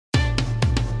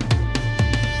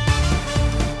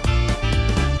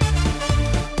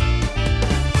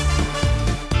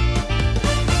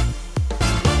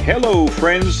Hello,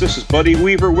 friends. This is Buddy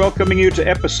Weaver welcoming you to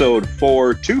episode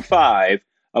 425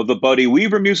 of the Buddy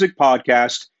Weaver Music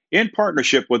Podcast in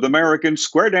partnership with American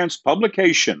Square Dance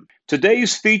Publication.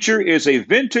 Today's feature is a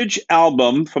vintage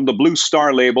album from the Blue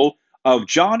Star label of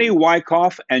Johnny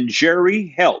Wyckoff and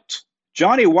Jerry Helt.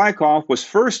 Johnny Wyckoff was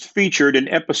first featured in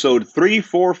episode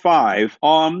 345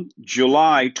 on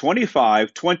July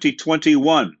 25,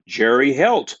 2021. Jerry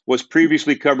Helt was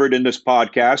previously covered in this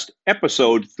podcast,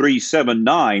 episode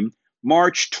 379,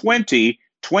 March 20,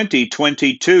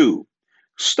 2022.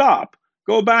 Stop.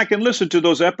 Go back and listen to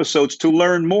those episodes to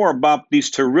learn more about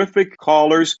these terrific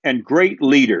callers and great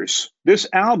leaders. This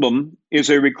album is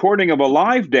a recording of a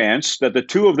live dance that the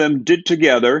two of them did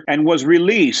together and was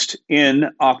released in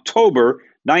October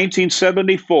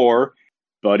 1974.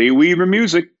 Buddy Weaver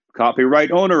Music,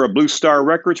 copyright owner of Blue Star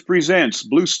Records, presents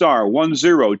Blue Star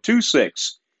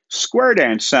 1026, Square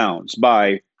Dance Sounds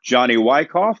by Johnny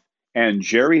Wyckoff and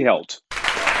Jerry Helt.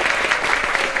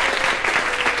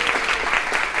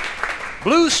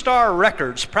 Blue Star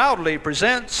Records proudly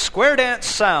presents Square Dance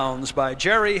Sounds by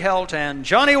Jerry Helt and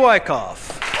Johnny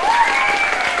Wyckoff.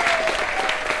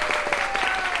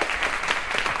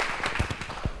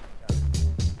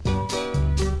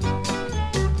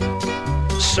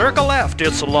 Circle left,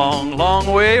 it's a long, long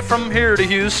way from here to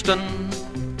Houston.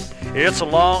 It's a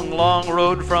long, long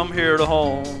road from here to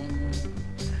home.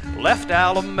 Left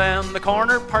Alabama, the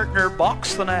corner partner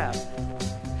box the nap.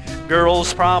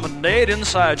 Girls promenade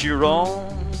inside your own.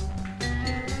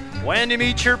 When you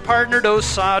meet your partner, do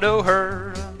side o'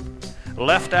 her.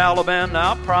 Left Alabama,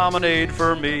 now promenade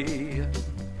for me.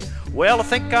 Well, I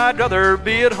think I'd rather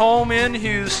be at home in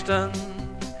Houston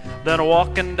than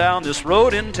walking down this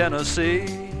road in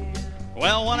Tennessee.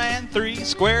 Well, 1 and 3,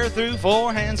 square through,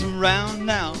 4 hands around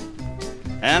now.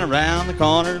 And around the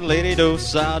corner, lady do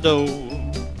side o.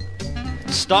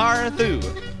 Star through,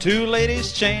 2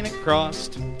 ladies chain across.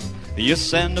 You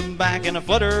send them back in a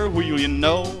flutter wheel, you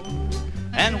know.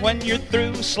 And when you're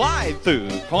through, slide through,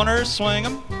 corner swing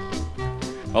 'em.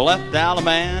 Left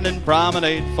Alabama and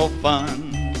promenade for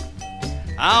fun.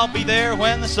 I'll be there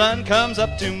when the sun comes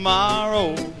up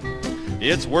tomorrow.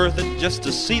 It's worth it just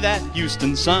to see that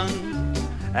Houston sun.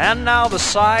 And now the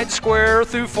side square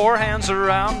through, 4 hands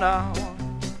around now.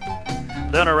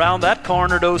 Then around that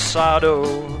corner, do side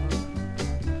o.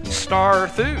 Star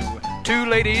through, 2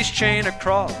 ladies chain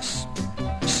across.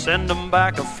 Send them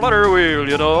back a flutter wheel,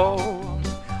 you know.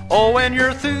 Oh, when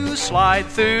you're through, slide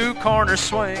through, corner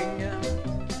swing.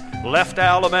 Left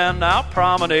Alabama, now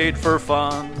promenade for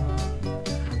fun.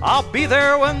 I'll be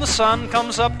there when the sun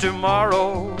comes up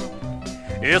tomorrow.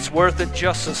 It's worth it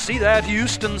just to see that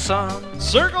Houston sun.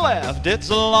 Circle left,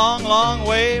 it's a long, long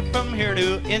way from here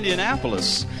to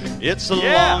Indianapolis. It's a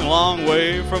long, long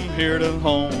way from here to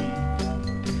home.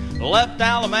 Left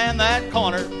Alabama, that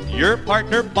corner, your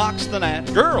partner box the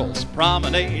nat. Girls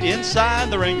promenade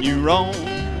inside the ring you roam.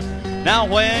 Now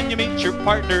when you meet your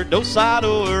partner, do side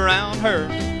o around her.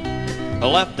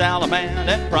 Left Alabama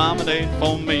and promenade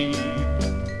for me.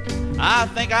 I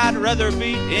think I'd rather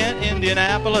be in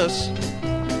Indianapolis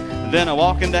than a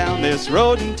walking down this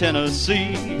road in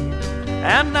Tennessee.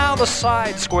 And now the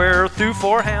side square through,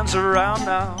 4 hands around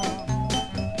now.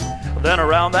 Then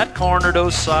around that corner, do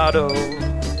side o.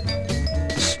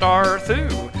 Star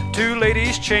through, 2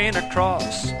 ladies chain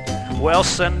across. Well,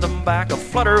 send them back a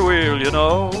flutter wheel, you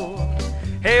know.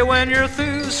 Hey, when you're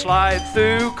through, slide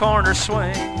through, corner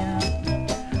swing.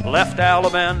 Left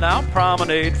Alabama, now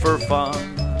promenade for fun.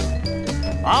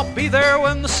 I'll be there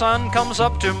when the sun comes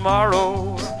up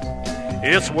tomorrow.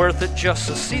 It's worth it just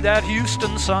to see that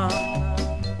Houston sun.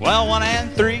 Well, 1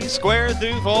 and 3, square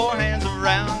through, 4 hands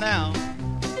around now.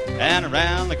 And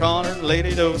around the corner,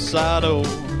 lady do side o.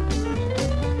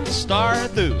 Star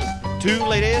through, 2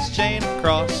 ladies chain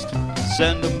across.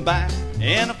 Send them back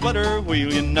in a flutter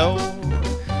wheel, you know.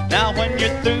 Now when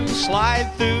you're through, slide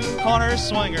through, corner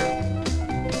swinger.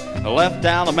 Left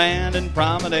Alabama and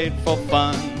promenade for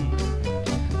fun.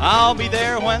 I'll be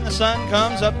there when the sun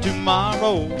comes up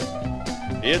tomorrow.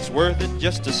 It's worth it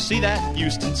just to see that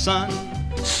Houston sun.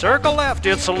 Circle left,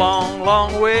 it's a long,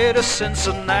 long way to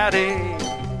Cincinnati.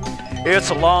 It's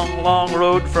a long, long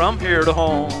road from here to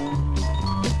home.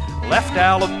 Left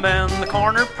Alabama, the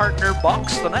corner partner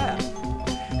box the nat.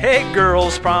 Hey,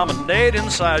 girls promenade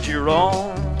inside your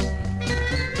own.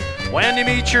 When you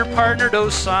meet your partner, do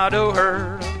side o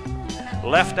her.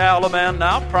 Left Alabama,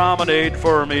 now promenade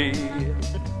for me.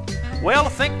 Well, I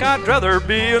think I'd rather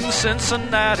be in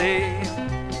Cincinnati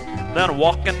than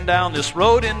walking down this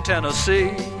road in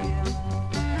Tennessee.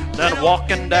 Than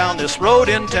walking down this road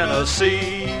in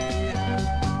Tennessee.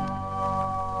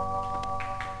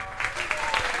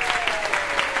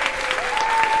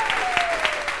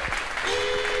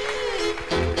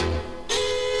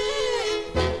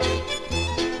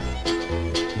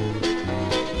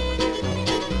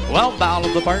 Well, bow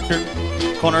to the partner,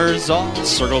 corners all,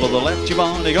 circle to the left, you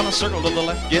want. You're gonna circle to the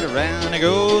left, get around and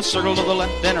go, circle to the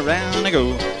left and around and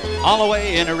go, all the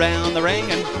way and around the ring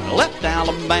and left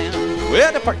Alabama.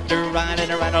 With a partner right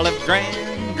and a right and left,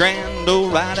 grand, oh,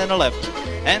 right and a left.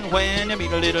 And when you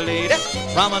meet a little lady,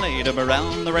 promenade 'em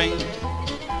around the ring.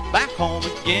 Back home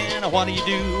again, what do you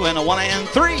do? And a 1 and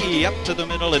 3, up to the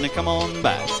middle and come on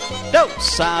back. Do,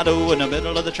 side, in the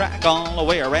middle of the track, all the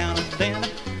way around and then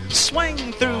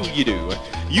swing through you do.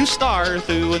 You star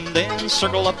through and then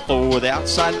circle up for the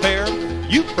outside pair.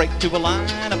 You break to a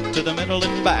line, up to the middle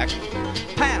and back.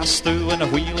 Pass through and a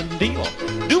wheel and deal.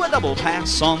 Do a double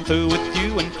pass on through with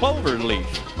you and clover leaf.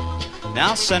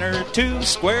 Now center 2,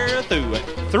 square through,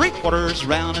 3/4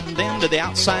 round and then to the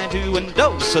outside 2 and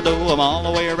do-so-do 'em all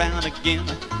the way around again.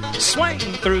 Swing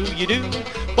through you do,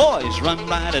 boys run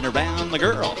right and around the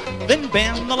girl, then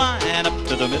bend the line up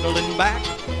to the middle and back.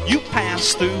 You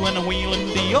pass through and a wheel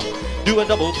and deal, do a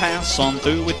double pass on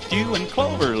through with you and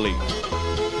clover leaf.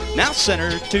 Now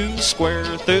center 2,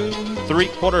 square through,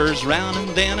 3/4 round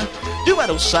and then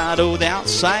do-a-do side-o the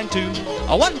outside 2,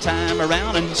 a 1 time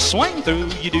around and swing through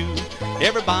you do.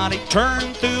 Everybody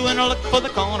turn through and look for the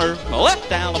corner,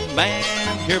 left Alabama.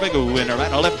 Here we go in a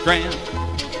right and left grand.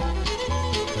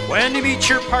 When you meet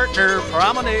your partner,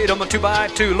 promenade 'em a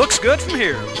 2x2. Looks good from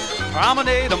here.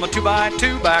 Promenade 'em a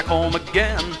 2x2, back home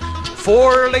again.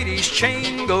 4 ladies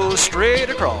chain goes straight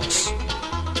across.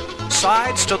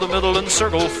 Sides to the middle and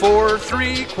circle 4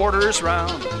 3/4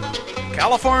 round.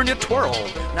 California twirl.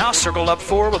 Now circle up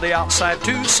 4 with the outside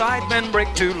 2. Side men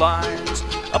break 2 lines.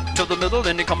 Up to the middle,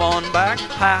 then you come on back,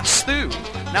 pass through.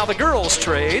 Now the girls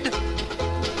trade.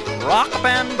 Rock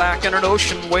band back in an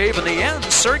ocean wave, and the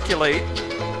ends circulate.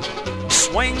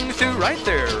 Swing through right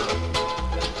there.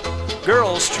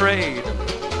 Girls trade.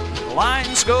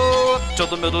 Lines go up to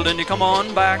the middle, then you come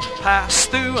on back, pass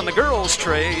through, and the girls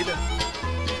trade.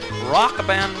 Rock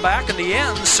band back, and the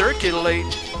ends circulate.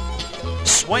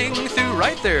 Swing through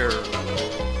right there.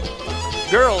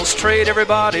 Girls trade,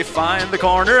 everybody find the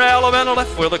corner. Alabama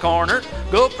left with a corner.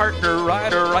 Go partner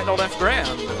right or right or left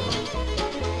grand.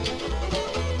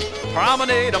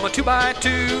 Promenade 'em a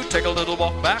 2x2. Take a little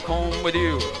walk back home with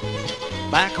you.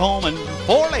 Back home and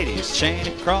 4 ladies chain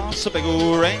across a big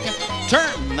old ring.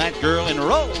 Turn that girl and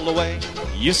roll away.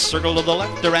 You circle to the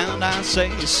left around, I say,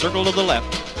 circle to the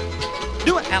left.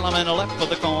 Do an element left for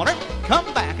the corner.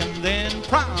 Come back and then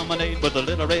promenade with a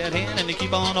little red hen and you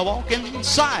keep on a walking.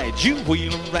 Side, you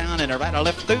wheel around and a right or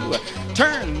left through.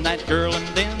 Turn that girl and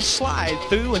then slide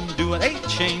through and do an 8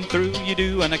 chain through. You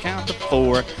do and a count to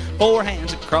 4. 4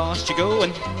 hands across you go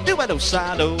and do a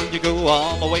do-side-o. You go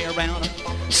all the way around.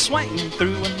 Swing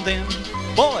through and then,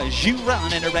 boys, you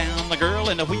running around the girl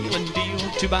in a wheel and deal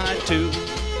 2x2.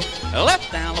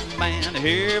 Left Alabama,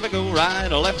 here we go,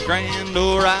 right, a left grand,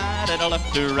 oh, right, and a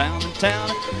left around town.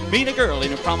 Meet a girl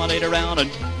and a promenade around and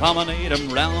promenade 'em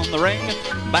round the ring.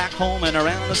 Back home and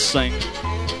around the sing.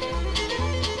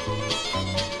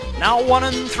 Now 1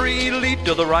 and 3 lead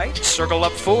to the right, circle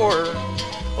up 4.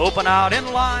 Open out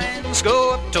in lines,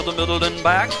 go up to the middle and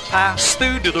back, pass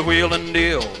through to the wheel and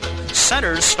deal.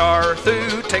 Center star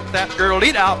through, take that girl,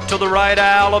 lead out to the right,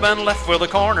 Alabama left with a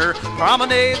corner.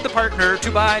 Promenade the partner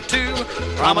 2x2.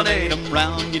 Promenade 'em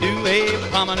round, you do, hey,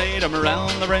 promenade 'em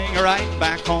around the ring, right,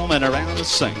 back home and around the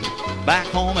sing. Back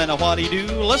home and a what do you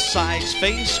do, left side's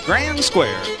face, grand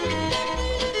square.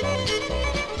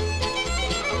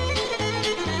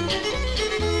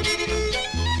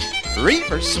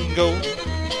 Reverse and go.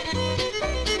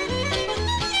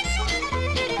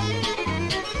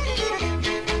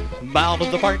 Bow to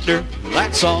the partner,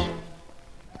 that's all.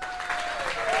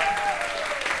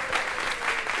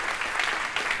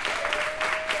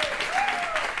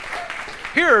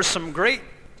 Here are some great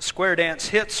square dance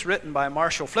hits written by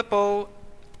Marshall Flippo.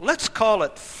 Let's call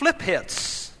it Flip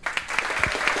Hits.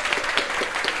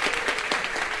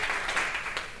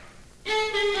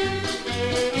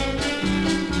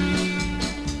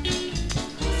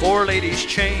 Four ladies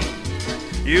chain,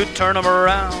 you turn them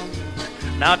around.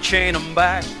 Now chain 'em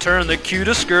back, turn the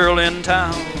cutest girl in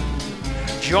town.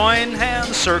 Join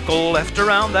hands, circle left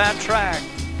around that track.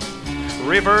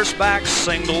 Reverse back,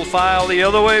 single file the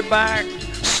other way back.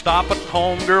 Stop at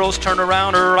home, girls turn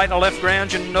around, or right and left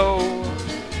grand, you know.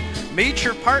 Meet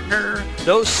your partner,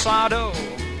 do-sa-do.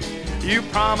 You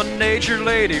promenade your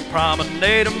lady,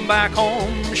 promenade 'em back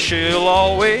home. She'll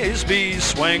always be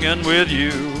swinging with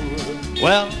you.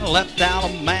 Well, left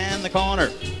Alabama in the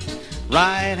corner.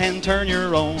 Right hand turn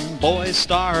your own, boys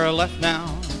star left now.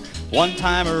 1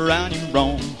 time around you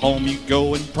roam, home you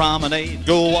go and promenade.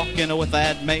 Go walking with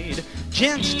that maid,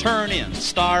 Gents turn in,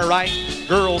 star right,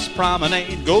 girls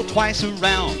promenade, go twice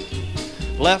around.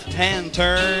 Left hand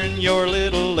turn, your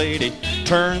little lady,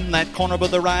 turn that corner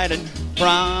with the right and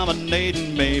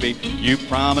promenading, baby. You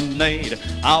promenade,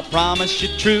 I'll promise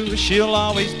you true, she'll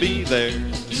always be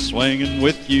there, swinging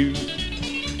with you.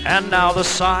 And now the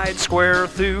side square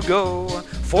through go,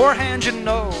 forehand you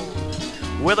know.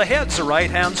 With a head's a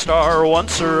right-hand star,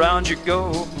 once around you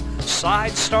go.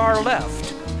 Side star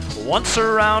left, once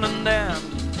around and then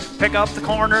pick up the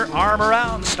corner, arm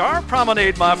around, star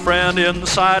promenade, my friend,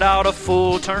 inside out a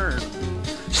full turn.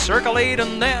 Circle 8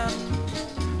 and then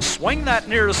swing that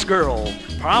nearest girl,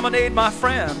 promenade, my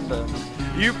friend.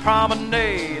 You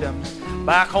promenade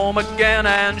back home again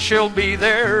and she'll be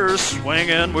there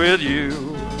swinging with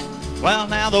you. Well,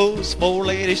 now those 4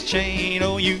 ladies chain,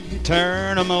 oh, you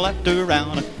turn them left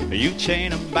around. You chain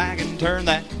them back and turn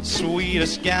that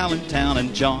sweetest gal in town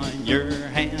and join your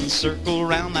hands, circle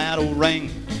round that old ring.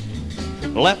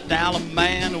 Left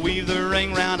Allemande, weave the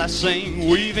ring round, I sing,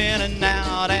 weave in and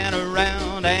out and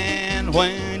around. And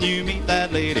when you meet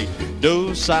that lady,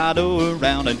 do-side-do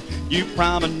around, and you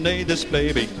promenade this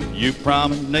baby, you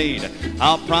promenade.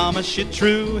 I'll promise you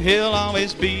true, he'll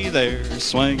always be there,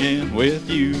 swinging with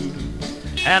you.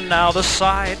 And now the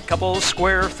side couple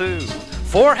square through,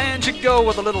 forehand you go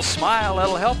with a little smile,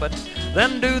 that'll help it.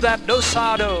 Then do that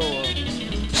do-side-do,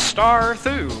 star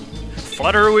through,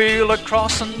 flutter wheel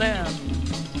across and then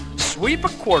sweep a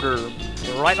quarter,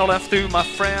 right or left through, my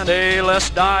friend. Hey,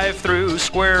 let's dive through,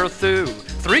 square through,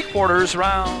 3/4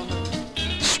 round.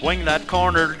 Swing that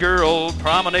cornered girl,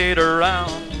 promenade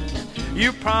around.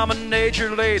 You promenade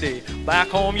your lady, back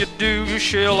home you do,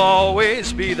 she'll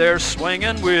always be there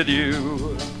swinging with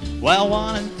you. Well,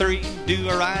 1 and 3, do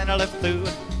a right or left through,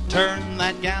 turn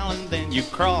that gal and then you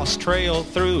cross trail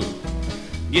through.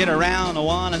 Get around a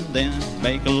 1 and then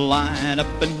make a line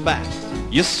up and back.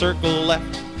 You circle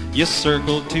left, you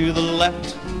circle to the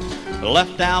left.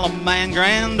 Left Allemande,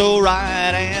 grand old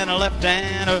right and a left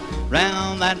and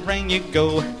around that ring you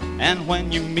go. And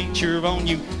when you meet your own,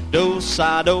 you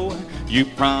do-side-do, you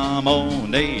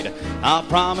promenade. I'll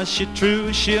promise you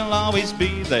true, she'll always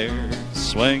be there,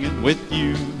 swinging with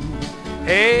you.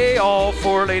 Hey, all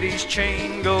 4 ladies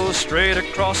chain, go straight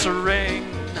across the ring.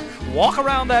 Walk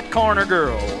around that corner,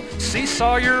 girl,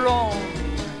 seesaw your own.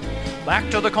 Back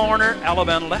to the corner,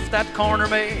 Allemande left that corner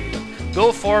made.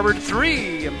 Go forward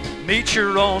 3, meet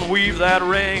your own, weave that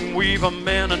ring, weave 'em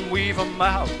in and weave 'em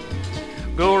out.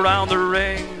 Go around the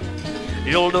ring,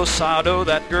 you'll do-side-do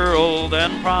that girl,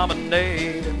 then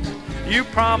promenade. You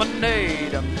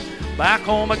promenade back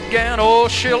home again, oh,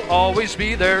 she'll always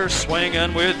be there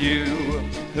swinging with you.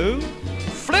 Who?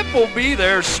 Flip will be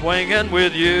there swinging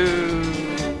with you.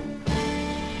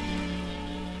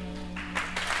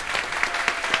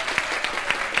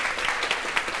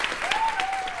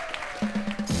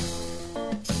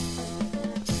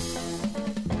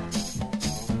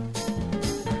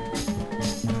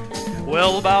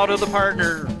 Well, bow to the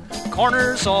partner,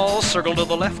 corners all circle to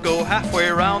the left, go halfway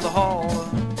around the hall.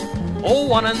 Oh,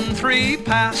 1 and 3,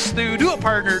 pass through, do a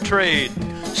partner trade.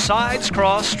 Sides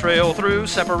cross, trail through,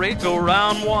 separate, go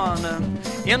round 1.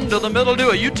 Into the middle,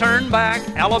 do a U-turn back,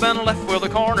 Allemande left with a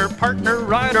corner, partner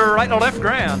right or left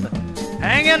grand.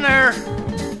 Hang in there.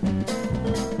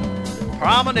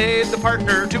 Promenade the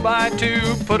partner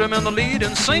 2x2, put him in the lead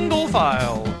in single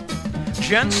file.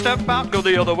 Gent step out, go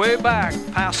the other way back,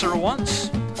 pass her once.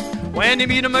 When you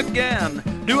meet him again,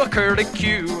 do a curly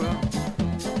Q.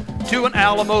 To an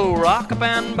Alamo, rock up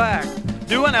and back.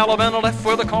 Do an Allemande left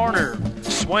for the corner,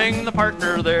 swing the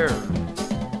partner there.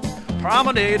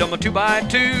 Promenade on a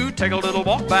 2x2, take a little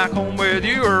walk back home with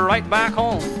you, or right back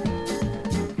home.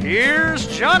 Here's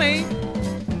Johnny.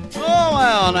 Oh,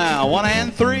 well now, 1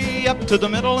 and 3, up to the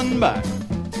middle and back.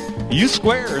 You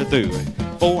square through,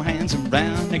 4 hands and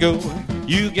round you go.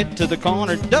 You get to the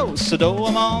corner, do-side-do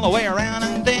 'em all the way around,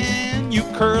 and then you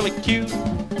curly Q.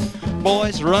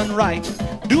 Boys run right,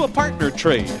 do a partner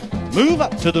trade, move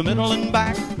up to the middle and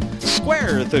back.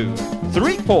 Square through,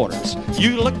 3/4,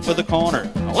 you look for the corner,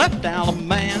 left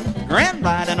Allemande, grand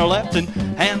right and a left, and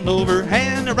hand over,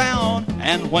 hand around.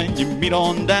 And when you meet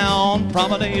on down,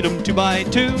 promenade 'em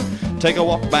 2x2, take a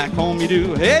walk back home you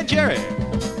do. Hey, Jerry!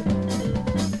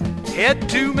 Head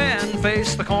 2 men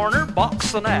face the corner,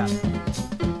 box the net.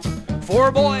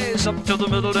 4 boys up to the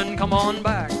middle and come on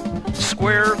back.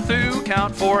 Square through,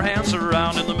 count 4 hands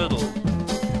around in the middle.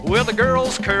 With the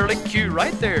girls curly Q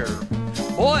right there.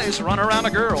 Boys run around a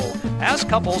girl, as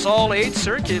couples all 8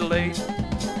 circulate.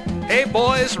 Hey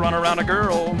boys, run around a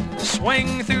girl,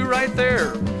 swing through right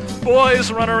there.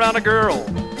 Boys run around a girl,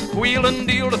 Wheel and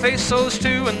deal to face those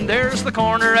two, and there's the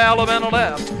corner, Alabama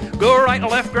left. Go right and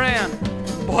left grand.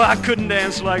 Boy, I couldn't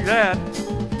dance like that.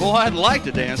 Boy, I'd like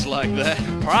to dance like that.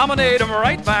 Promenade 'em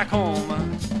right back home.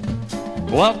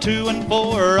 Well, 2 and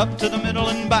 4, up to the middle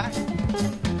and back.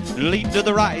 Lead to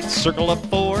the right, circle up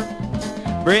 4.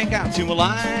 Break out to a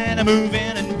line, and move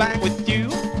in and back with you.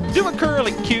 Do a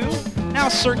curly Q, now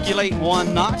circulate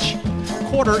 1 notch.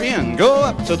 Quarter in, go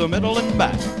up to the middle and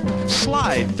back.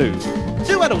 Slide through,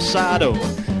 duetto-side-o.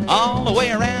 All the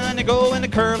way around, you go in a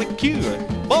curly Q.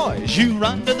 Boys, you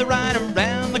run to the right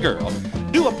around the girl.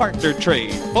 Do a partner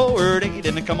trade, forward 8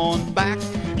 and come on back.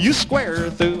 You square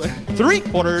through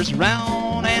 3/4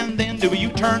 round, and then do a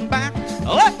U-turn back.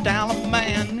 Left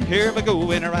Alabama, here we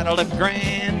go, in a right or left,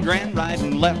 grand, grand right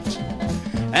and left.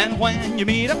 And when you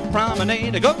meet a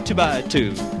promenade, go 2 by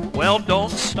 2. Well,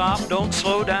 don't stop, don't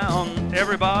slow down.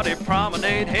 Everybody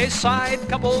promenade. Hey, side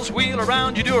couples wheel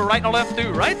around. You do a right and a left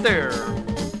through right there.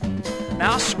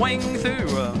 Now swing through.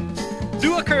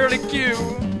 Do a curly Q.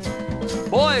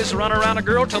 Boys, run around a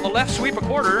girl to the left, sweep a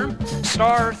quarter.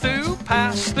 Star through,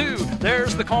 pass through.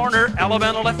 There's the corner.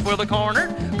 Alabama left with the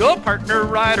corner. Go partner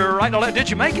right or right or left. Did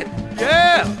you make it?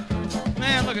 Yeah.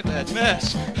 Man, look at that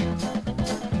mess.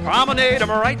 Promenade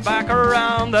 'em right back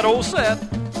around that old set.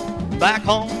 Back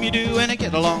home you do, and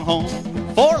get along home.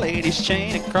 4 ladies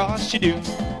chain across you do.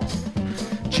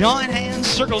 Join hands,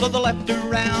 circle to the left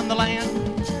around the land.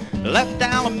 Left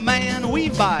Alabama,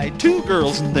 weave by 2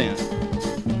 girls and then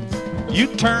you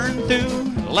turn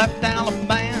through left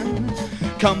Alabama.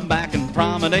 Come back and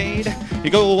promenade.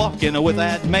 You go walking with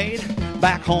that maid.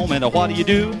 Back home, and what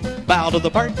do? Bow to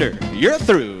the partner. You're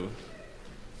through.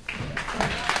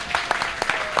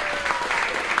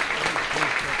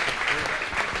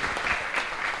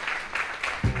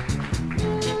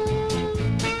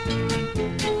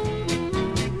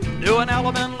 Do an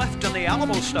Alabama left in the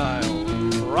Alamo style.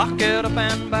 Rock it up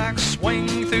and back,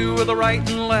 swing through with the right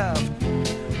and left.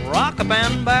 Rock up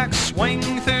and back, swing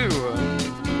through,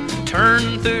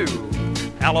 turn through.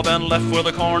 Alabama left with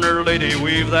a corner, lady,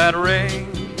 weave that ring.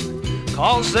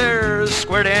 'Cause there's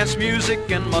square dance music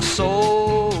in my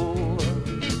soul.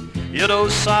 You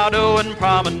do-side-o and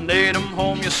promenade 'em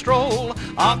home you stroll.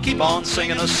 I'll keep on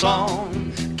singing a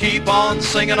song, keep on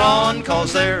singing on,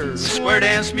 'cause there's square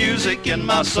dance music in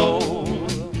my soul.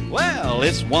 Well,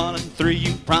 it's 1 and 3,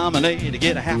 you promenade to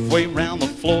get halfway round the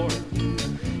floor.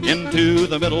 Into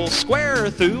the middle, square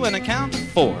through, and a count of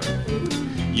 4.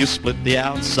 You split the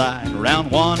outside, round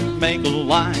 1, make a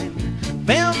line.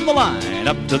 Bend the line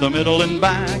up to the middle and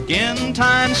back. In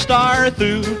time, star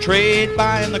through, trade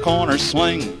by in the corner,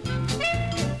 swing.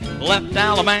 Left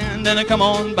Alabama, then come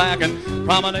on back and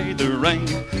promenade the ring.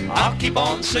 I'll keep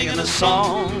on singing a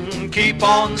song, keep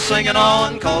on singing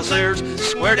on, 'cause there's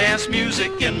square dance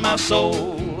music in my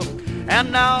soul.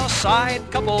 And now side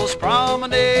couples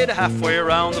promenade halfway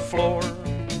around the floor.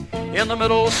 In the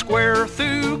middle, square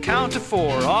through, count to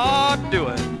 4. Oh, do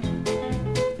it.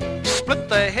 Split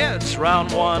the heads,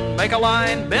 round 1, make a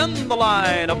line, bend the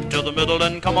line up to the middle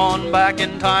and come on back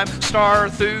in time. Star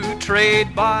through,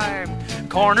 trade by,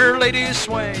 corner ladies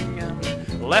swing.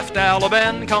 Left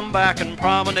Alabama, come back and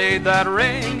promenade that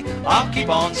ring. I'll keep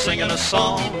on singing a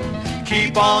song,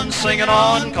 keep on singing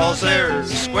on, 'cause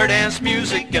there's square dance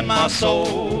music in my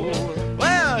soul.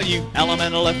 Well, you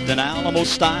Alabama left in Alamo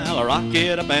style, rock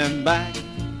it up and back.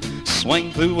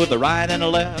 Swing through with the right and the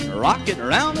left, rock it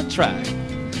around the track.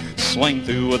 Swing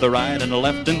through with the right and the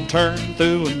left and turn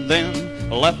through, and then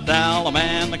left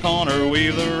Alabama in the corner,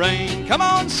 weave the ring. Come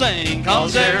on, sing,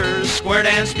 'cause there's square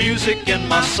dance music in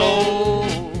my soul.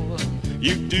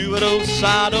 You do it,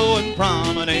 do-side-o, and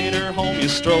promenade her home you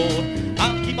stroll.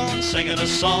 I'll keep on singing a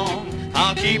song,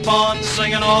 I'll keep on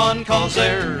singing on, 'cause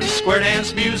there's square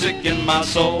dance music in my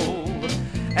soul.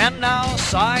 And now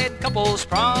side couples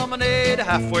promenade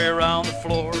halfway around the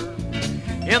floor.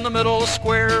 In the middle,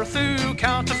 square through,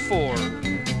 count to 4.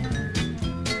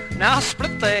 Now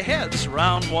split the heads,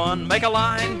 round 1, make a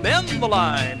line, bend the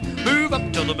line, move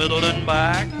up to the middle and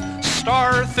back.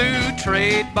 Star through,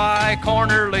 trade by,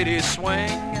 corner ladies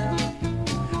swing.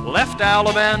 Left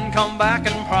Alabama, come back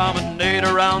and promenade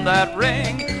around that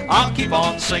ring. I'll keep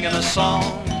on singing a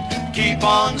song, keep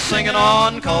on singing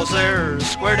on, 'cause there's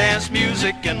square dance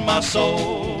music in my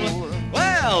soul.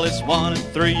 Well, it's 1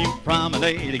 and 3, you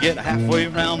promenade to get halfway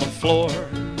around the floor.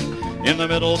 In the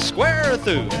middle, square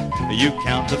through, you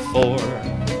count to 4.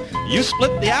 You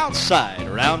split the outside,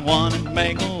 round 1, and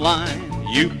make a line.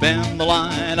 You bend the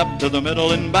line up to the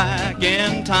middle and back.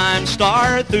 In time,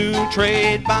 star through,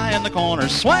 trade by in the corner,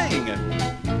 swing.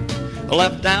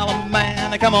 Left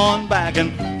Alabama, come on back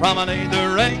and promenade the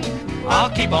ring. I'll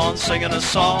keep on singing a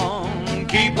song.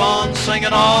 Keep on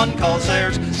singing on, 'cause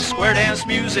there's square dance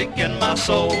music in my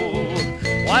soul.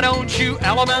 Why don't you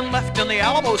Alabama left in the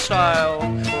Alamo style?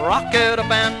 Rock it up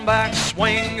and back,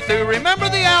 swing through. Remember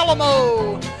the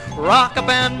Alamo? Rock up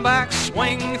and back,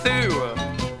 swing through.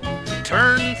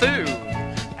 Turn through.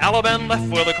 Alabama left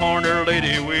with a corner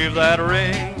lady, weave that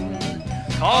ring.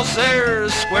 'Cause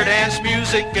there's square dance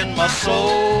music in my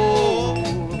soul.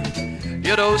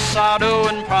 You do sado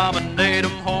and promenade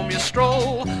 'em home you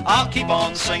stroll. I'll keep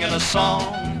on singing a song.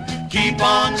 Keep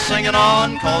on singing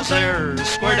on, 'cause there's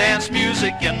square dance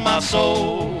music in my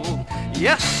soul.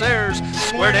 Yes, there's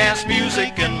square dance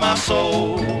music in my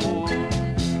soul.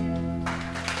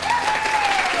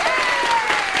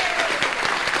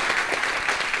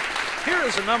 Here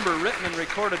is a number written and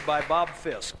recorded by Bob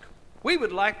Fisk. We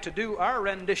would like to do our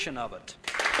rendition of it.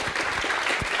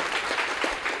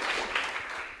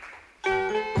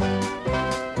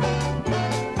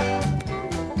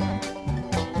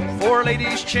 Four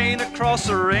ladies chain across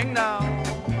the ring now.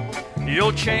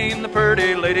 You'll chain the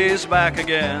pretty ladies back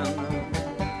again.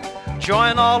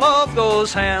 Join all of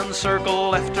those hands, circle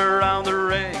left around the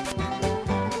ring.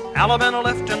 Alabama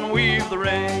left and weave the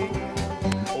ring.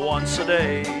 Once a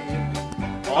day,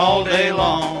 all day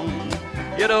long.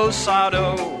 You do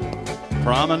sado,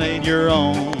 Promenade your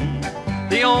own.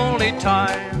 the only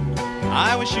time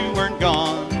I wish you weren't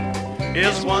gone.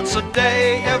 is once a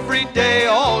day, every day,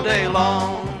 all day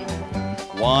long.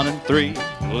 1 and 3,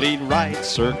 lead right,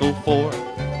 circle 4.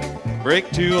 Break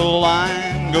to a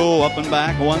line, go up and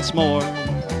back once more.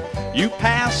 You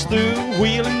pass through,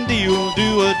 wheel and deal,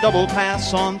 do a double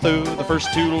pass on through. The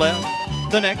first 2 left,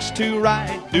 the next 2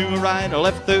 right, do a right, a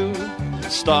left through.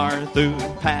 Star through,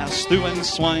 pass through and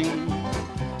swing.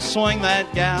 Swing that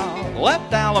gal,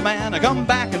 left Alabama, come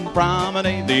back and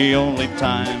promenade the only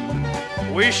time.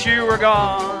 Wish you were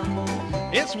gone.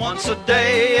 It's Once a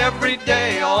day, every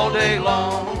day, all day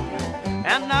long.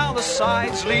 And now the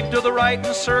sides lead to the right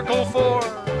and circle 4.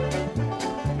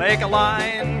 Make a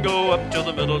line, go up to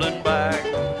the middle and back.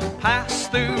 Pass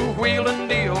through, wheel and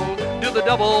deal, do the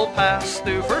double pass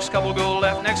through. First couple go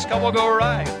left, next couple go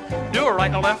right. Do a right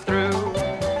and a left through.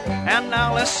 And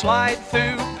now let's slide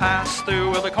through, pass through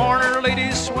with a corner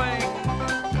ladies swing.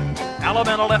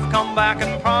 Alabama left, come back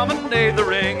and promenade the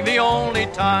ring. The only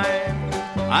time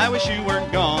I wish you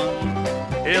weren't gone.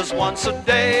 is once a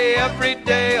day, every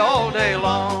day, all day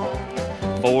long.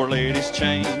 4 ladies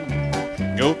chain,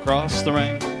 go cross the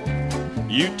ring.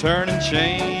 You turn and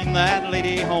chain that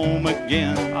lady home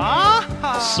again.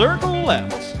 Circle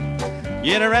left,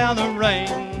 get around the ring.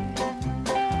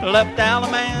 Left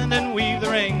Alabama and weave the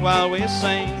ring while we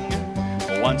sing.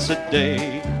 Once a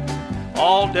day,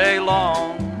 all day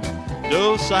long.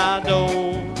 do side do,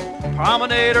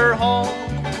 Promenade her home.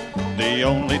 the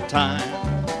only time.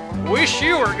 Wish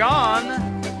you were gone.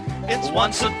 It's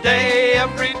once a day,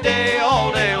 every day,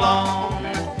 all day long.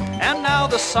 And now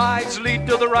the sides lead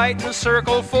to the right and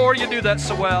circle 4. You do that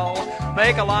so well.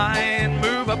 Make a line,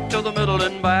 move up to the middle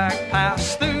and back.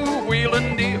 Pass through, wheel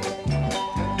and deal.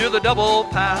 Do the double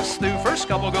pass through. First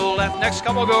couple go left, next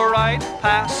couple go right.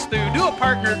 Pass through, do a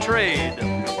partner trade.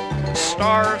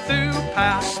 Star through,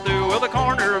 pass through with a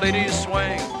corner ladies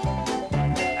swing.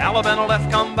 Alabama left,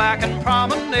 come back and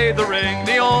promenade the ring.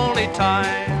 The only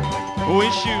time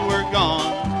Wish you were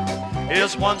gone.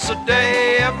 is once a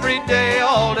day, every day,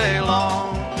 all day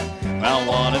long. Now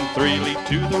 1 and 3 lead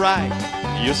to the right.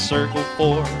 You circle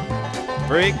 4.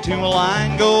 Break to a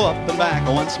line, go up and back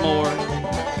once more.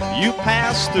 You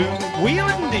pass through, wheel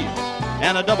and deal,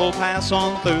 and a double pass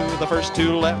on through. The first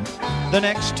 2 left, the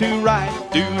next 2 right.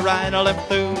 Do a right, a left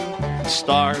through.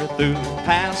 Star through,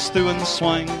 pass through and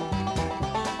swing.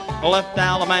 Left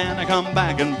Alabama, come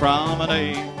back and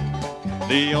promenade.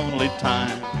 The only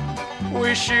time.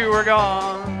 Wish you were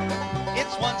gone.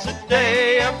 It's once a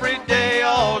Day, every day,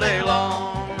 all day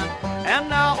long. And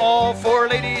now all 4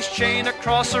 ladies chain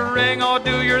across the ring. Oh,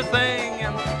 do your thing,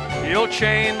 and you'll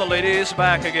chain the ladies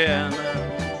back again.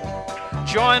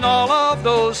 Join all of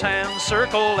those hands,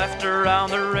 circle left around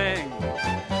the ring.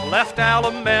 Left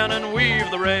Alabama and weave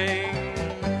the ring.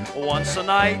 Once a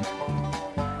night,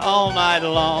 all night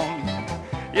long.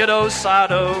 you know,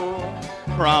 Sado,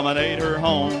 Promenade her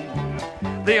home.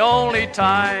 the only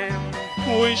time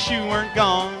Wish you weren't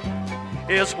gone.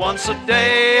 is once a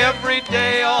day, every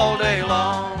day, all day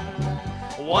long.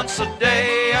 Once a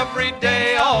day, every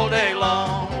day, all day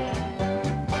long.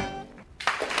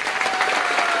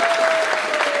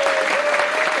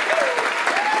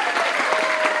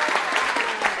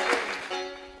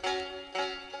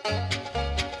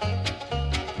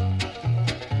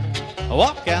 I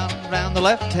walk out around around the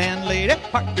left-hand lady,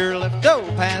 partner left, oh,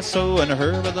 paso, and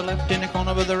her with the left in the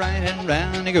corner with the right, and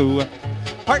round you go.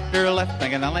 Partner left,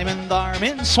 like an element arm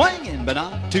in swinging, but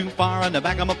not too far, and the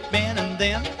back 'em up in, and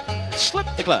then slip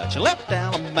the clutch, left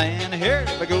Alabama, here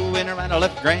we go, in a right, a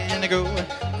left, grand to go,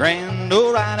 grand,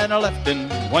 oh, right and a left, and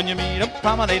when you meet 'em,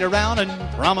 promenade around, and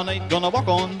promenade gonna walk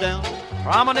on down.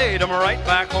 Promenade 'em right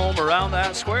back home around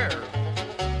that square.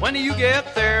 When you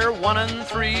get there, 1 and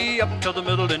 3, up to the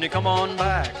middle, then you come on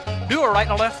back. Do a right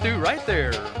and a left through right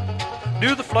there.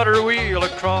 Do the flutter wheel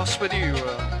across with you.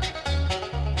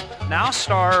 Now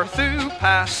star through,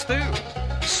 pass through,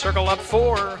 circle up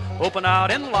 4, open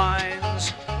out in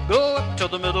lines. Go up to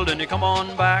the middle, then you come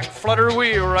on back. Flutter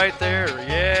wheel right there,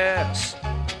 yes.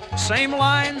 Same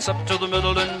lines up to the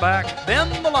middle and back.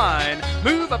 Bend the line,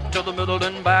 move up to the middle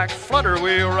and back. Flutter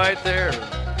wheel right there.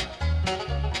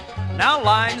 Now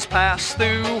lines pass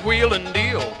through, wheel and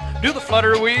deal. Do the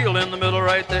flutter wheel in the middle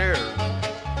right there.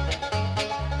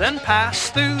 Then pass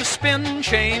through, spin,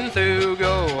 chain through,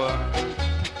 go.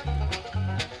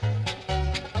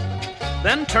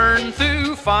 Then turn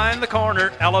through, find the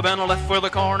corner, Alabama left for the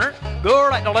corner. Go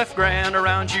right to left, grand,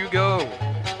 around you go.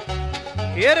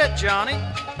 Hit it, Johnny.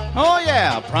 Oh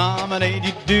yeah, promenade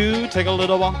you do, take a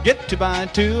little walk, get 2 by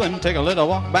 2, and take a little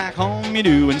walk back home you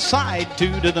do, and side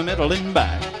 2 to the middle and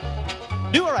back.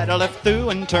 Do a right or left through,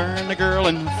 and turn the girl,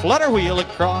 and flutter wheel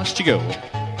across you go.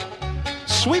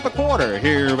 Sweep a quarter,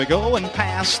 here we go, and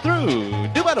pass through.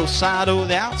 Do a side o'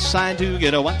 the outside to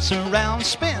get a once around,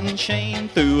 spin, chain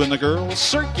through, and the girls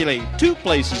circulate, 2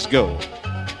 places go.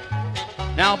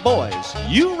 Now boys,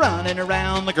 you running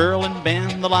around the girl and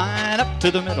bend the line up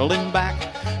to the middle and back.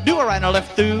 Do a right or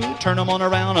left through, turn 'em on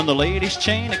around, and the ladies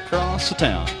chain across the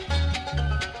town.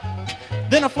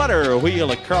 Then a flutter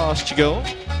wheel across you go.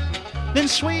 Then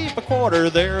sweep a quarter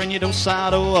there, and you do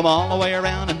side o' 'em all the way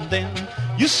around, and then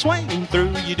you swing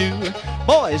through, you do.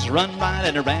 Boys, run right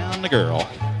and around the girl.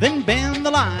 Then bend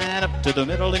the line up to the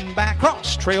middle and back.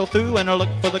 Cross trail through and look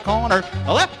for the corner.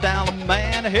 A left down the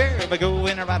man, here we go,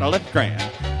 in a right, a left, grand.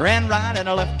 Grand right and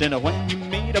a left, and when you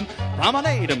meet 'em,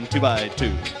 promenade 'em 2 by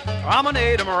 2.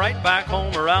 Promenade 'em right back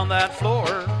home around that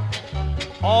floor.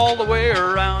 All the way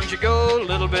around you go, a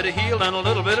little bit of heel and a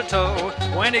little bit of toe.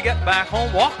 When you get back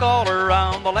home, walk all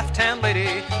around the left-hand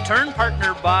lady. Turn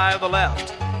partner by the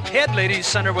left. Head ladies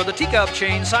center with a teacup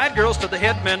chain. Side girls to the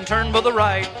head men, turn by the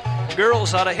right.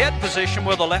 Girls out of head position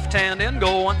with a left hand in,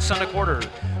 go 1 and a quarter.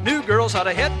 New girls out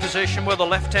of head position with a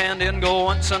left hand in, go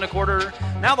 1 and a quarter.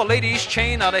 Now the ladies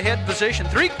chain out of head position,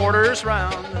 3/4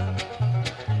 round.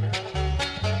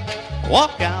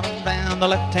 Walk out around the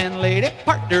left-hand lady,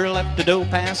 partner left to do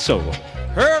paso.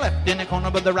 Her left in the corner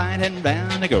with the right and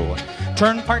round to go.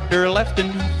 Turn partner left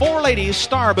and 4 ladies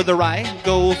star by the right.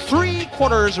 Go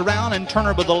 3/4 around and turn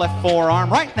her by the left forearm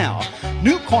right now.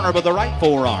 New corner by the right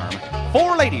forearm.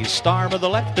 4 ladies star by the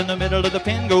left in the middle of the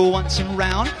pin. Go 1 and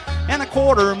round and a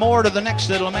quarter more to the next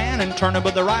little man and turn her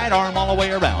by the right arm all the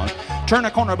way around. Turn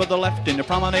a corner by the left and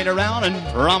promenade around and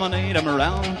promenade 'em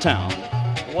around town.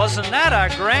 Wasn't that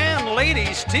a grand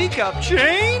lady's teacup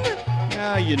chain?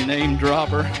 Ah, you name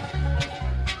dropper.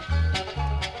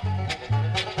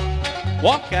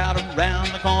 Walk out around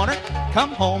the corner,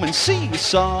 come home and see you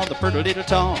saw the pretty little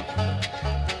town.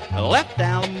 A left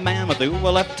Alabama through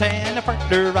a left hand, a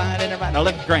partner right and a right, a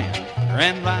left grand.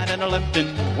 Grand right and a left,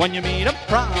 and when you meet 'em,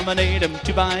 promenade 'em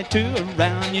 2 by 2,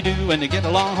 around you do, and to get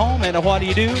along home, and what do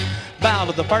you do? Bow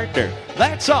to the partner,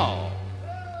 that's all.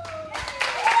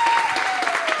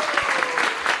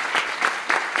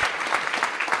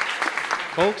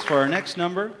 Folks, for our next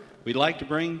number, we'd like to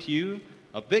bring to you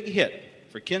a big hit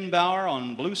for Ken Bauer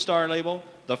on Blue Star label,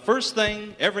 The First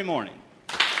Thing Every Morning.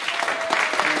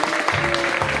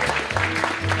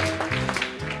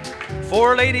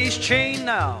 Four ladies chain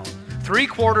now,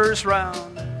 3/4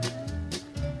 round.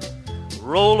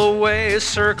 Roll away,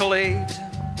 circle 8.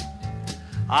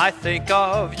 I think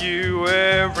of you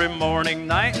every morning,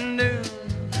 night and noon.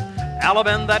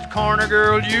 Alabama, that corner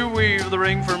girl, you weave the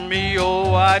ring for me.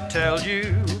 Oh, I tell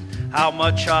you how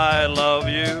much I love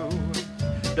you.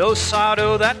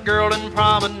 Dosado, that girl in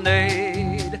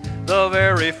promenade, the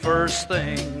very first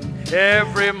thing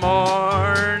every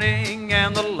morning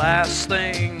and the last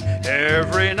thing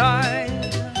every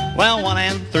night. Well, 1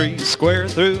 and 3, square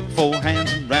through, 4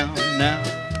 hands round now.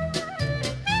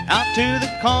 Out to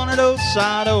the corner,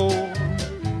 Dosado,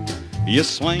 you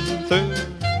swing through.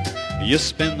 You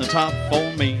spin the top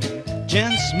for me.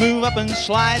 Gents, move up and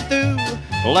slide through.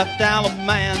 Left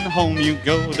Alabama, home you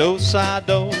go.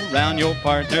 Do-side-do, round your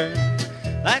partner.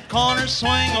 That corner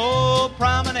swing, oh,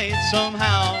 promenade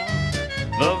somehow.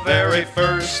 The very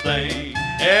first thing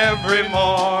every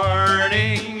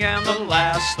morning, and the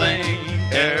last thing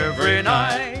every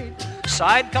night.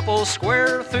 Side couple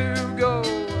square through go,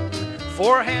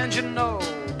 forehand you know,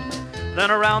 then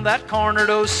around that corner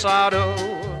dosado,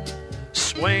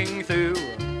 swing through.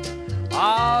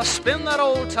 Spin that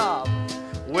old top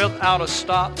without a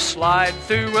stop, slide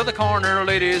through where the corner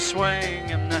ladies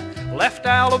swing, and left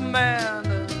Alaman,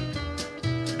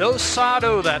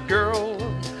 dosado that girl,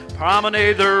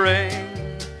 promenade the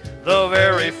ring, the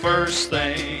very first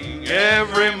thing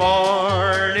every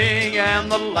morning,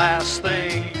 and the last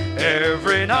thing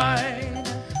every night.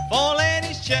 4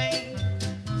 ladies chain,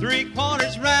 3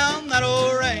 quarters round that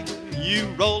old ring. You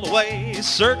roll away,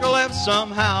 circle left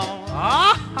somehow.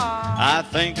 I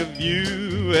think of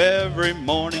you every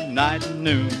morning, night and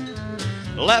noon.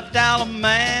 Left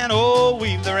Alaman, oh,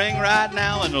 weave the ring right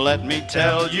now, and let me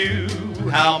tell you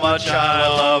how much I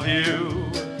love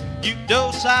you. You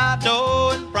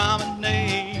dosado and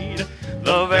promenade,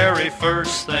 the very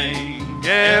first thing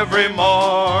every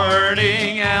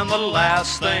morning, and the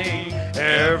last thing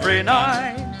every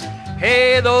night.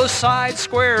 Hey, those sides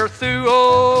square through,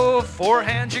 oh,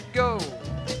 forehand you go,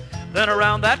 then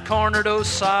around that corner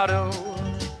dosado,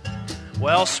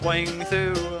 well, swing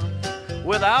through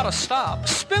without a stop,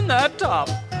 spin that top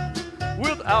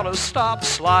without a stop,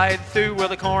 slide through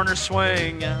with a corner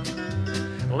swing, and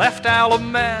left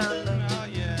Alaman,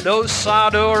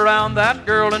 dosado around that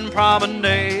girl in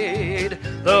promenade,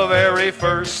 the very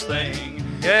first thing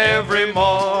every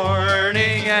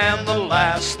morning, and the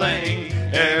last thing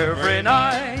every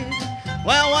night.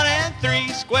 Well, 1 and 3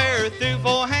 square through,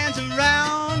 4 hands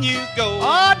around you go.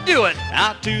 Do it.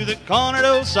 Out to the corner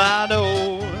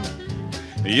dosado,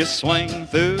 you swing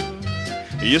through,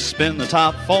 you spin the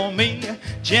top for me,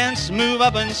 gents move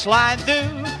up and slide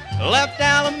through. Left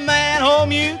Alaman,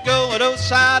 home you go,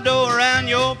 dosado around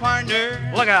your partner.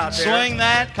 Look out there. Swing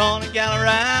that corner gal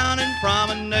around and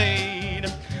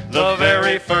promenade, the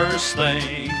very first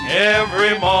thing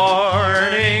every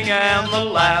morning, and the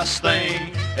last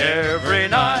thing every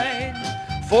night.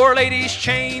 4 ladies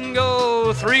chain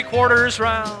go 3 quarters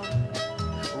round,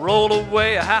 roll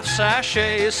away a half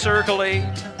sachet, circle 8.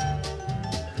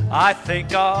 I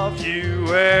think of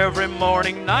you every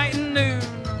morning, night and noon.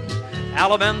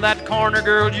 Alaman, that corner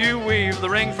girl, you weave the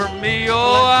ring for me.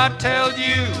 Oh, I tell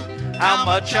you how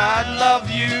much I love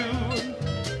you.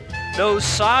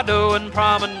 Dosado and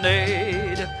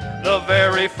promenade, the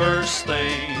very first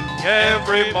thing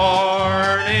every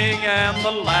morning, and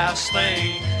the last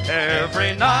thing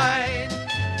every night,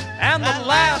 and the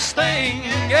last thing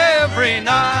every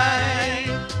night.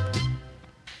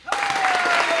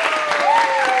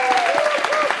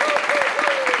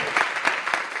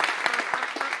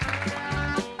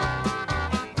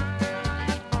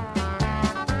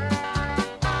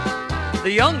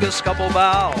 The youngest couple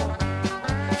bow,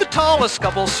 the tallest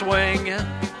couple swing,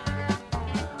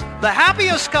 the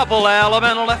happiest couple,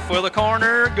 Alaman, left for the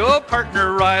corner, go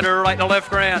partner, right or right and left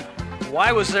grand.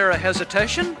 Why was there a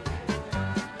hesitation?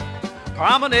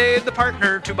 Promenade the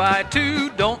partner 2 by 2,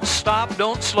 don't stop,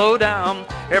 don't slow down,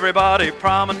 everybody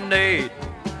promenade.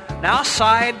 Now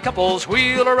side couples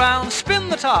wheel around, spin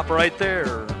the top right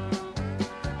there.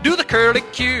 Do the curly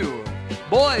Q,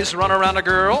 boys run around a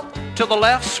girl, to the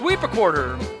left sweep a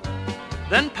quarter,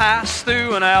 then pass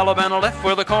through an Alaman, left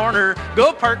for the corner,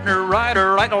 go partner, right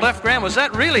or right and left grand. Was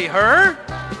that really her?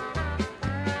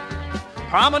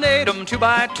 Promenade 'em 2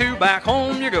 by 2, back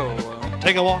home you go.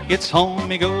 Take a walk, it's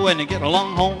home you go, and you get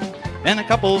along home. And the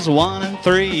couples 1 and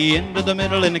 3 into the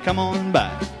middle, and you come on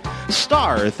back.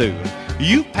 Star through,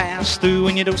 you pass through,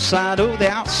 and you dosado, the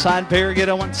outside pair get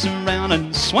a once around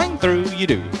and swing through you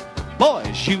do.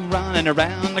 Boys, you running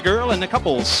around the girl, and the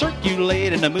couple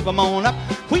circulate and move 'em on up.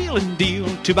 Wheel and deal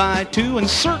 2 by 2 and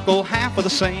circle half of the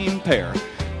same pair.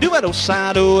 Do a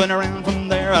dosado and around from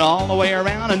there and all the way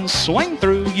around and swing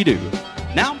through you do.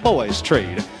 Now boys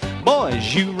trade.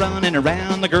 Boys, you running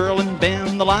around the girl and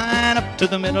bend the line up to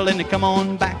the middle, and you come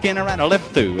on back in around a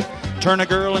left through. Turn a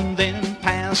girl and then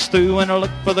pass through and look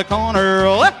for the corner.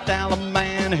 Left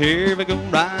Alaman, here we go,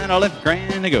 right or left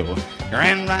grand to go.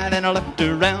 Grand right and a left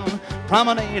around.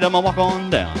 Promenade 'em, walk on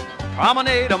down.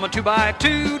 Promenade 'em 2 by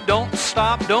 2, don't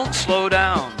stop, don't slow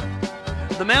down.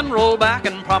 The men roll back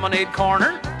and promenade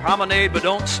corner, promenade but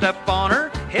don't step on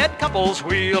her. Head couples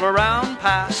wheel around,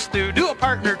 pass through, do a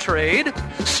partner trade,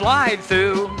 slide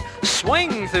through,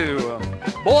 swing through.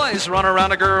 Boys run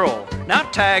around a girl, now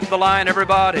tag the line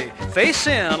everybody. Face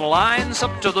in, lines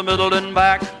up to the middle and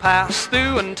back, pass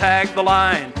through and tag the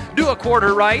line. Do a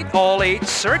quarter right, all 8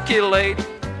 circulate.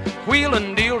 Wheel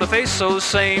and deal to face those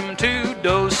same 2,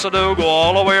 do-so-do, go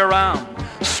all the way around.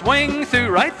 Swing through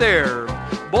right there,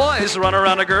 Boys run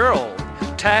around a girl,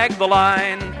 tag the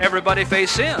line, everybody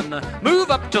face in.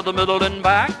 Move up to the middle and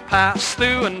back, pass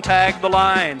through and tag the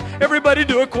line. Everybody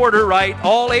do a quarter right,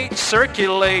 all 8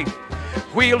 circulate.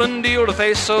 Wheel and deal to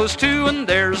face those 2, and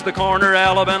there's the corner.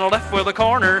 Alabama left with a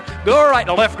corner. Go right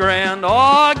and left grand.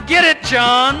 Oh, get it,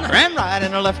 John. Grand right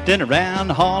and a left and around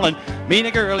the hall and meet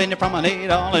a girl in the promenade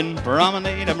hall and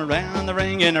promenade 'em around the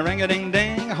ring and a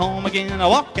ring-a-ding-ding. Home again, I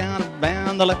walk out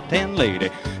around the left-hand lady.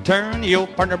 Turn your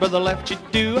partner by the left you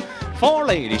do. 4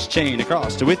 ladies chain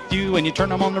across with you and you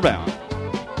turn 'em on the round.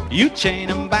 You chain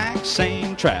 'em back,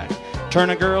 same track. Turn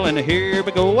a girl and here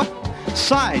we go.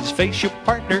 Sides face your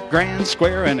partner, grand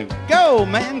square, and go,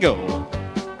 man, go.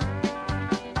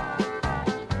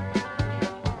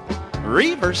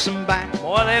 Reverse them back.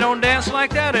 Boy, they don't dance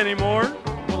like that anymore.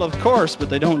 Well, of course, but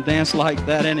they don't dance like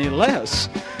that any less.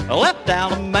 A left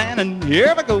down a man, and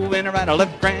here we go. And a right, a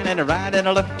left grand, and a right, and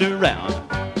a left around.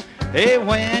 Hey,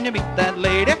 when you meet that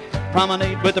lady,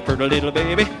 promenade with a pretty little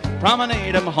baby.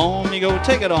 Promenade 'em home, you go,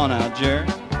 take it on out, Jerry.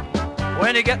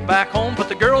 When you get back home, put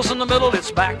the girls in the middle, it's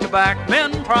back to back.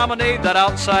 Men promenade that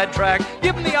outside track,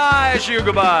 give 'em the eye as you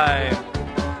go by.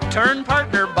 Turn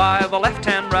partner by the left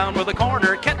hand round with a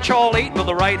corner, catch all 8 with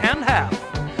the right hand half.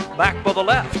 Back by the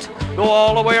left, go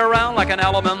all the way around like an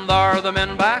alamandar. The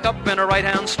men back up in a right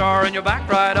hand star and you back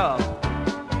right up.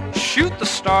 Shoot the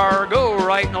star, go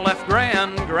right and left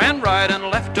grand, grand right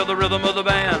and left to the rhythm of the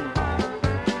band.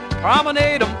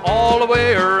 Promenade 'em all the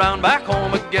way around, back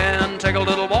home again. Take a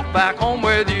little walk back home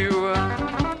with you.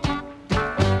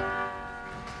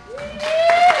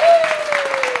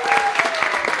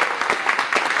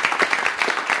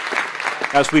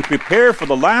 As we prepare for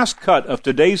the last cut of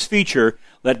today's feature,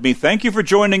 let me thank you for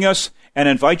joining us and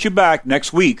invite you back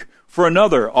next week for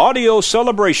another audio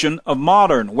celebration of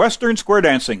modern Western square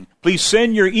dancing. Please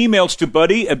send your emails to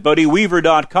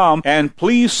buddy@buddyweaver.com, and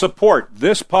please support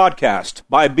this podcast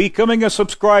by becoming a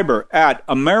subscriber at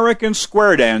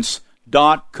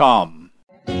americansquaredance.com.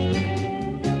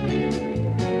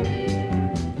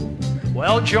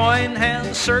 Well, join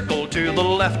hands, circle to the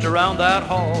left around that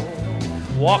hall.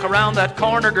 Walk around that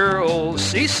corner, girl,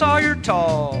 seesaw you're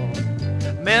tall.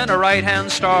 Men a right-hand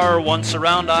star, once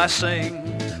around I sing.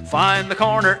 Find the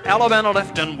corner, Alabama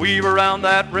left, and weave around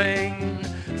that ring.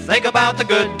 Think about the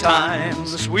good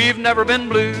times, we've never been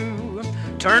blue.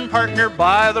 Turn partner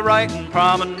by the right and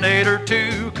promenade or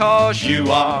 2, 'cause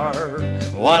you are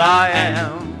what I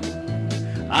am.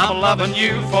 I'm loving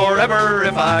you forever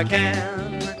if I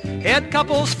can. Head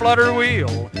couples flutter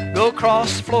wheel, go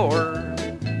cross the floor.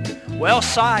 Well,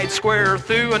 side square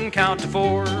through and count to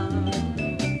 4.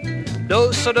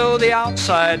 Do-so-do the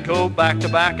outside, go back to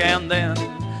back and then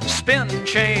spin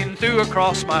chain through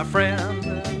across, my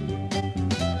friend.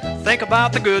 Think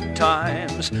about the good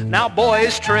times, now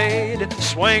boys trade.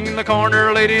 Swing the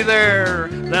corner, lady there,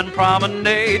 then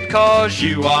promenade, 'cause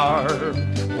you are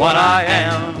what I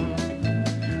am.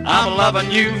 I'm loving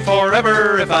you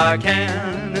forever if I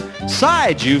can.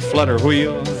 Side you flutter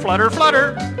wheel. Flutter,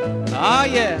 flutter. Ah,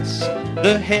 yes,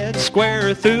 the head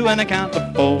square through and a count to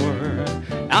 4.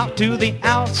 Out to the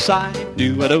outside,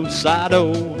 do a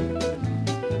do-side-o.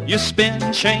 You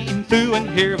spin chain through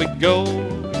and here we go.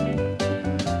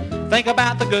 Think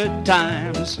about the good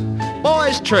times,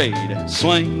 boys trade.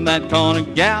 Swing that corner,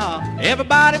 gal,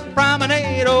 everybody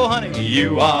promenade. Oh, honey,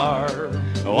 you are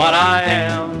what I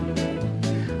am.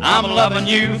 I'm loving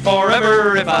you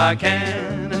forever if I can.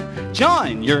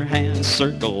 Join your hands,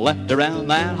 circle left around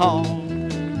that hall.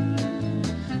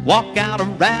 Walk out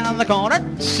around the corner,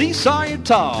 seesaw you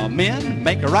tall. Men,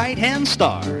 make a right-hand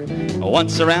star.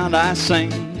 Once around I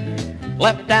sing.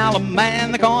 Left down a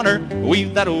man the corner,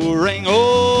 weave that old ring.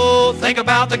 Oh, think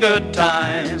about the good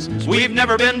times, we've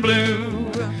never been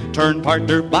blue. Turn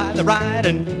partner by the right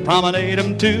and promenade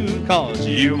 'em too, 'cause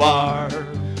you are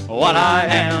what I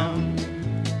am.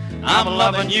 I'm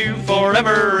loving you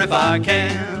forever if I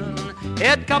can.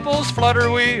 Head couples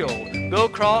flutter wheel, go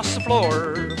cross the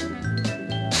floor.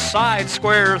 Side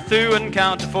square through and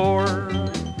count to 4.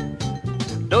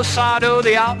 Do-side-o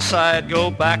the outside, go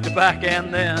back to back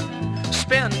and then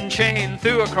spin chain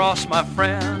through across, my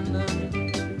friend.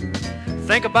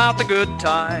 Think about the good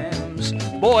times,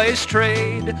 boys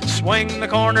trade. Swing the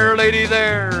corner, lady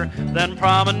there, then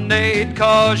promenade,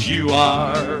 'cause you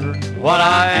are what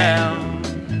I am.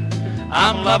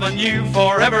 I'm loving you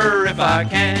forever if I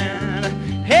can.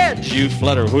 Heads you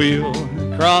flutter wheel,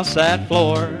 cross that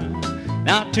floor.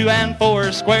 Now 2 and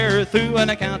 4, square through and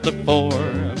a count to 4.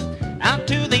 Out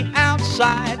to the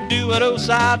outside, do a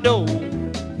do-side-o.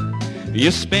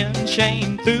 You spin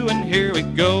chain through and here we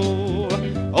go.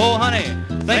 Oh, honey,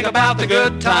 Think about the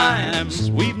good times.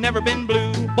 We've never been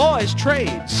blue. Boys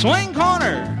trade, swing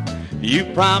corner. You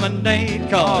promenade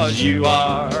 'cause you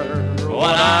are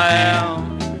what I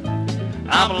am.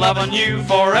 I'm loving you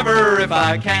forever if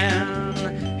I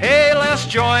can. Hey, let's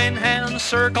join hands,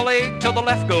 circle 8 to the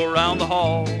left, go round the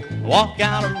hall. Walk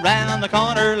out around the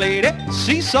corner, lady,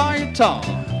 seesaw you're tall.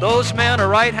 Those men are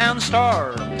right-hand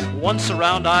star, once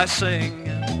around I sing.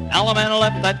 Allemande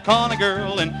left that corner,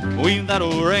 girl, and weave that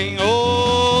old ring.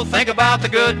 Oh, think about the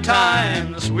good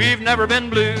times. We've never been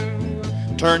blue.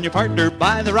 Turn your partner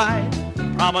by the right.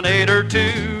 Promenade or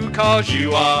two, 'cause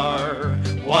you are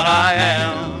what I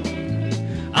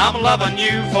am. I'm loving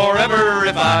you forever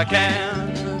if I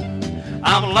can.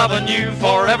 I'm loving you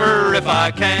forever if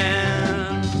I can.